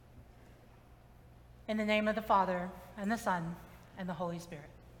In the name of the Father, and the Son, and the Holy Spirit.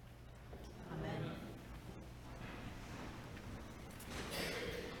 Amen.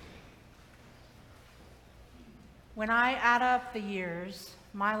 When I add up the years,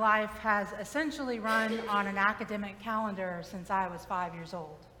 my life has essentially run on an academic calendar since I was 5 years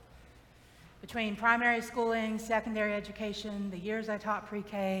old. Between primary schooling, secondary education, the years I taught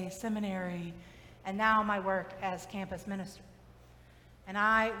pre-K, seminary, and now my work as campus minister. And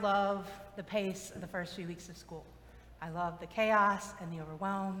I love the pace of the first few weeks of school. I love the chaos and the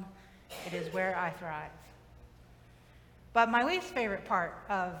overwhelm. It is where I thrive. But my least favorite part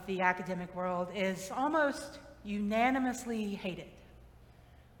of the academic world is almost unanimously hated: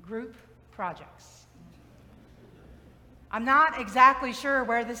 group projects. I'm not exactly sure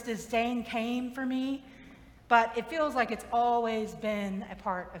where this disdain came for me, but it feels like it's always been a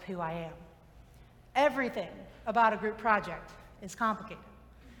part of who I am. Everything about a group project is complicated.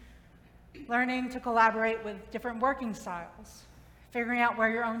 Learning to collaborate with different working styles, figuring out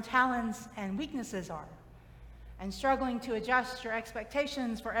where your own talents and weaknesses are, and struggling to adjust your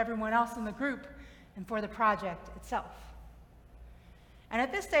expectations for everyone else in the group and for the project itself. And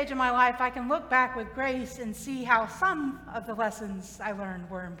at this stage of my life, I can look back with grace and see how some of the lessons I learned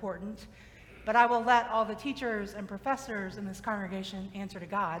were important, but I will let all the teachers and professors in this congregation answer to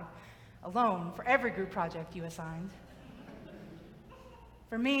God alone for every group project you assigned.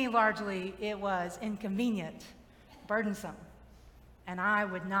 For me, largely, it was inconvenient, burdensome, and I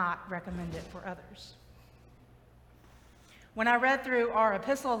would not recommend it for others. When I read through our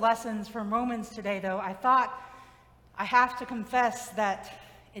epistle lessons from Romans today, though, I thought I have to confess that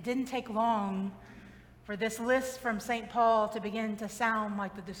it didn't take long for this list from St. Paul to begin to sound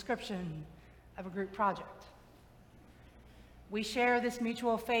like the description of a group project. We share this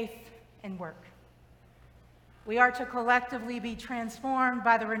mutual faith and work. We are to collectively be transformed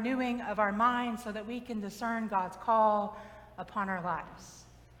by the renewing of our minds so that we can discern God's call upon our lives.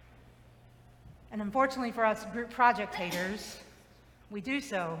 And unfortunately for us group project haters, we do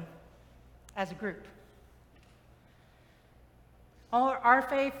so as a group. Our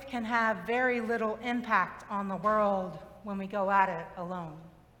faith can have very little impact on the world when we go at it alone.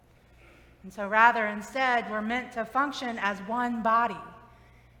 And so instead, we're meant to function as one body,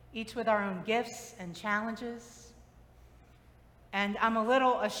 each with our own gifts and challenges. And I'm a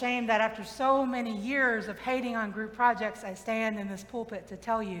little ashamed that after so many years of hating on group projects, I stand in this pulpit to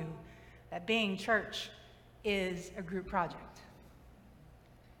tell you that being church is a group project.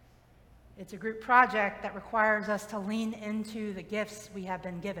 It's a group project that requires us to lean into the gifts we have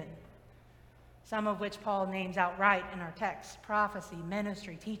been given, some of which Paul names outright in our text: prophecy,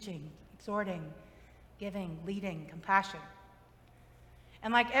 ministry, teaching, exhorting, giving, leading, compassion.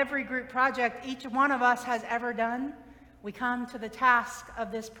 And like every group project each one of us has ever done, we come to the task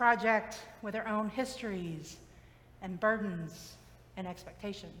of this project with our own histories and burdens and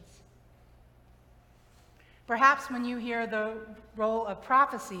expectations. Perhaps when you hear the role of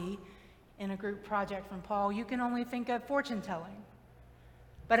prophecy in a group project from Paul, you can only think of fortune telling.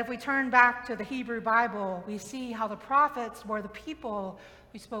 But if we turn back to the Hebrew Bible, we see how the prophets were the people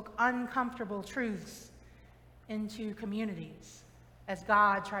who spoke uncomfortable truths into communities as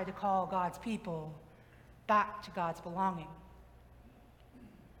God tried to call God's people back to God's belonging.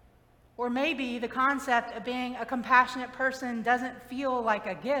 Or maybe the concept of being a compassionate person doesn't feel like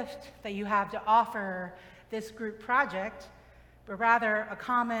a gift that you have to offer this group project, but rather a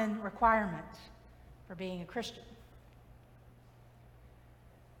common requirement for being a Christian.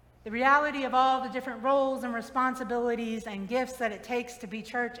 The reality of all the different roles and responsibilities and gifts that it takes to be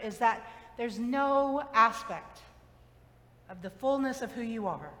church is that there's no aspect of the fullness of who you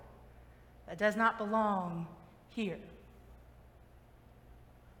are that does not belong here.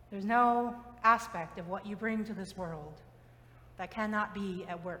 There's no aspect of what you bring to this world that cannot be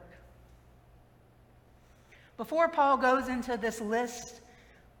at work. Before Paul goes into this list,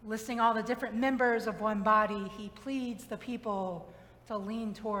 listing all the different members of one body, he pleads the people to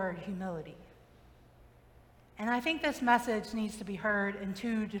lean toward humility. And I think this message needs to be heard in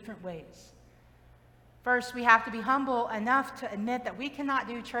two different ways. First, we have to be humble enough to admit that we cannot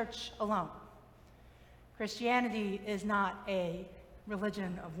do church alone. Christianity is not a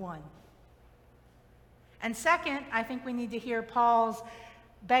religion of one. And second, I think we need to hear Paul's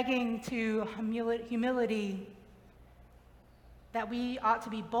begging to humility, that we ought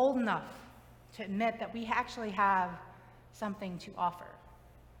to be bold enough to admit that we actually have something to offer.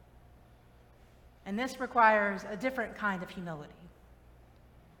 And this requires a different kind of humility,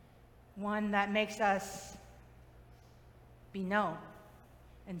 one that makes us be known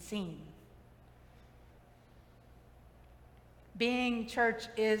and seen. Being church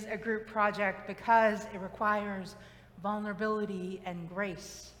is a group project because it requires vulnerability and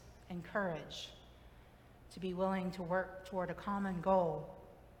grace and courage to be willing to work toward a common goal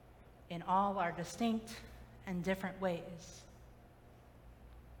in all our distinct and different ways.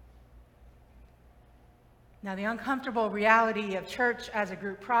 Now, the uncomfortable reality of church as a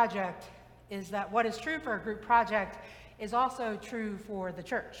group project is that what is true for a group project is also true for the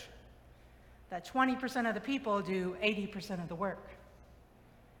church. That 20% of the people do 80% of the work.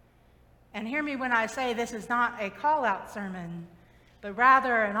 And hear me when I say this is not a call-out sermon, but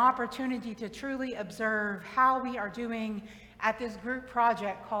rather an opportunity to truly observe how we are doing at this group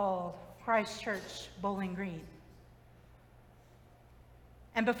project called Christ Church Bowling Green.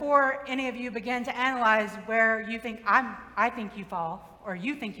 And before any of you begin to analyze where you think I think you fall, or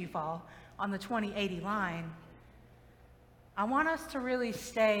you think you fall on the 20/80 line, I want us to really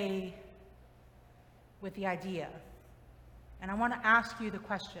stay with the idea. And I want to ask you the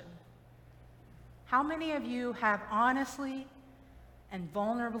question: how many of you have honestly and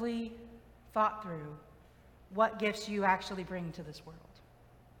vulnerably thought through what gifts you actually bring to this world?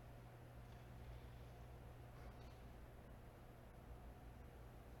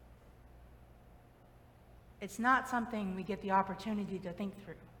 It's not something we get the opportunity to think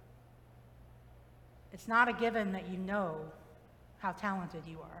through. It's not a given that you know how talented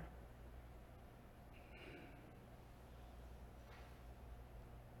you are.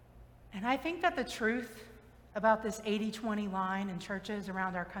 And I think that the truth about this 80-20 line in churches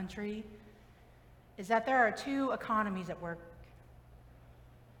around our country is that there are two economies at work.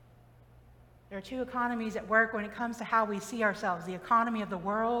 There are two economies at work when it comes to how we see ourselves: the economy of the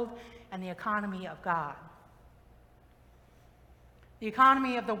world and the economy of God. The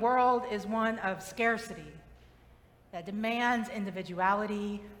economy of the world is one of scarcity that demands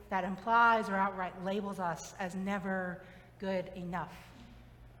individuality, that implies or outright labels us as never good enough,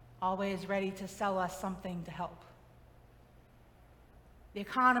 always ready to sell us something to help. The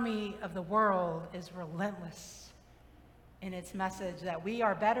economy of the world is relentless in its message that we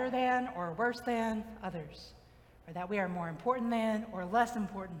are better than or worse than others, or that we are more important than or less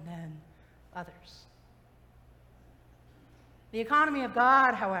important than others. The economy of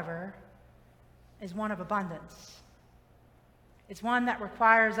God, however, is one of abundance. It's one that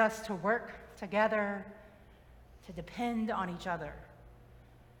requires us to work together, to depend on each other.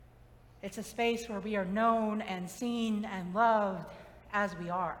 It's a space where we are known and seen and loved as we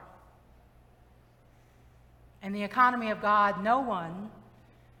are. In the economy of God, no one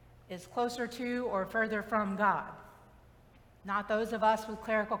is closer to or further from God. Not those of us with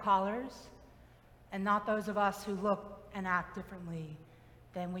clerical collars, and not those of us who look and act differently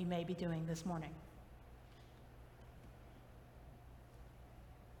than we may be doing this morning.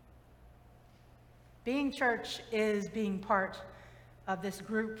 Being church is being part of this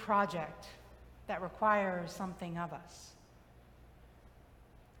group project that requires something of us.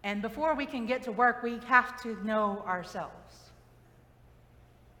 And before we can get to work, we have to know ourselves.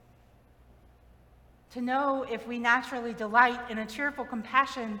 To know if we naturally delight in a cheerful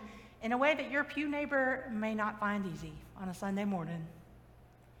compassion in a way that your pew neighbor may not find easy on a Sunday morning.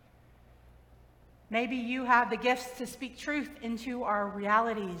 Maybe you have the gifts to speak truth into our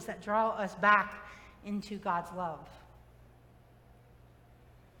realities that draw us back into God's love.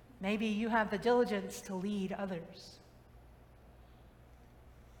 Maybe you have the diligence to lead others.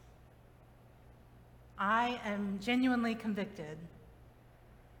 I am genuinely convicted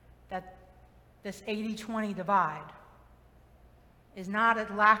that this 80-20 divide is not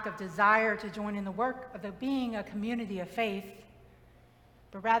a lack of desire to join in the work of being a community of faith,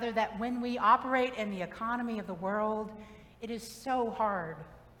 but rather that when we operate in the economy of the world, it is so hard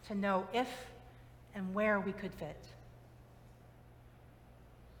to know if and where we could fit.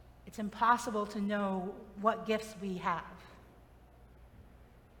 It's impossible to know what gifts we have.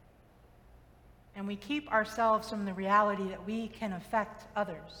 And we keep ourselves from the reality that we can affect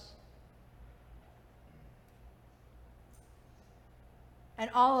others. And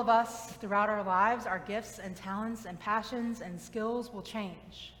all of us throughout our lives, our gifts and talents and passions and skills will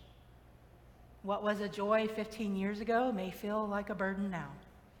change. What was a joy 15 years ago may feel like a burden now.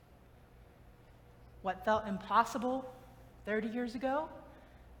 What felt impossible 30 years ago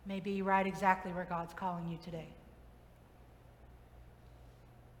may be right exactly where God's calling you today.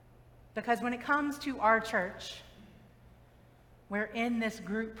 Because when it comes to our church, we're in this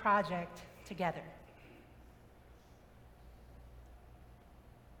group project together.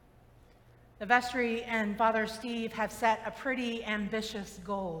 The vestry and Father Steve have set a pretty ambitious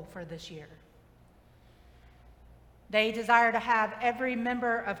goal for this year. They desire to have every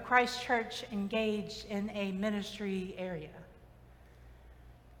member of Christ Church engaged in a ministry area.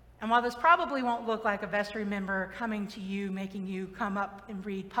 And while this probably won't look like a vestry member coming to you, making you come up and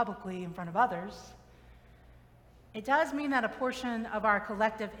read publicly in front of others, it does mean that a portion of our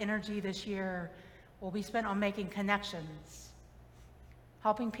collective energy this year will be spent on making connections,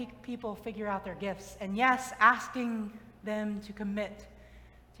 helping people figure out their gifts, and yes, asking them to commit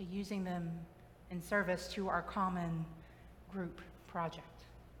to using them in service to our common group project.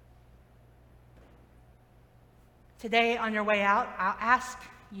 Today, on your way out, I'll ask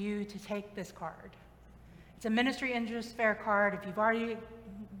you to take this card. It's a ministry interest fair card. If you've already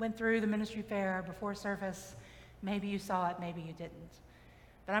went through the ministry fair before service, maybe you saw it, maybe you didn't.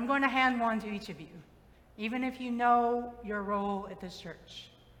 But I'm going to hand one to each of you, even if you know your role at this church.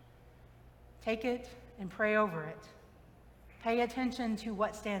 Take it and pray over it. Pay attention to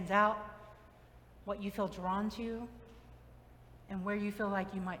what stands out, what you feel drawn to, and where you feel like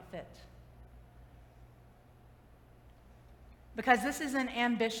you might fit. Because this is an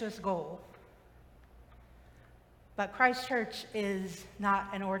ambitious goal, but Christ Church is not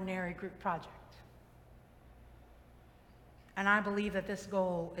an ordinary group project. And I believe that this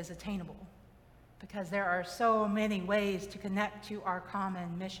goal is attainable because there are so many ways to connect to our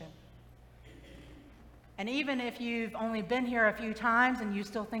common mission. And even if you've only been here a few times and you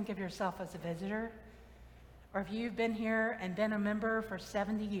still think of yourself as a visitor, or if you've been here and been a member for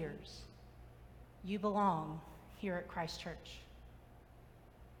 70 years, you belong here at Christ Church.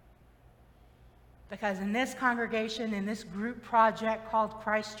 Because in this congregation, in this group project called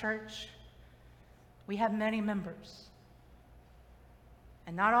Christ Church, we have many members.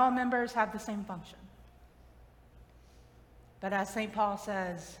 And not all members have the same function. But as St. Paul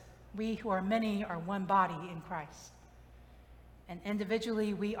says, we who are many are one body in Christ. And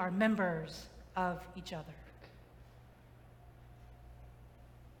individually, we are members of each other.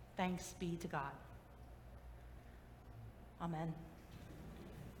 Thanks be to God. Amen.